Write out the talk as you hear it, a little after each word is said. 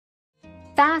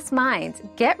Fast minds,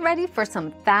 get ready for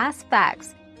some fast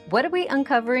facts. What are we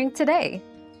uncovering today?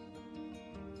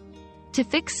 To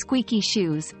fix squeaky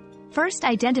shoes, first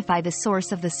identify the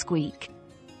source of the squeak.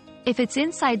 If it's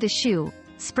inside the shoe,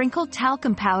 sprinkle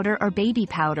talcum powder or baby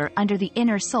powder under the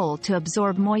inner sole to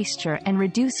absorb moisture and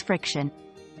reduce friction.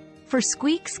 For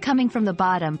squeaks coming from the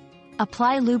bottom,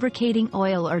 apply lubricating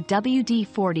oil or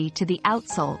WD-40 to the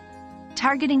outsole,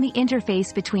 targeting the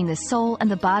interface between the sole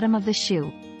and the bottom of the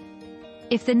shoe.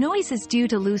 If the noise is due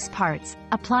to loose parts,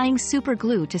 applying super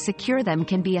glue to secure them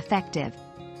can be effective.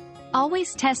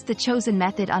 Always test the chosen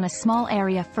method on a small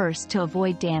area first to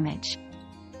avoid damage.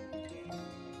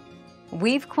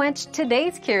 We've quenched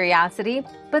today's curiosity,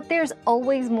 but there's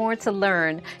always more to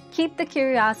learn. Keep the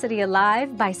curiosity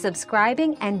alive by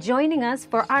subscribing and joining us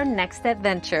for our next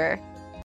adventure.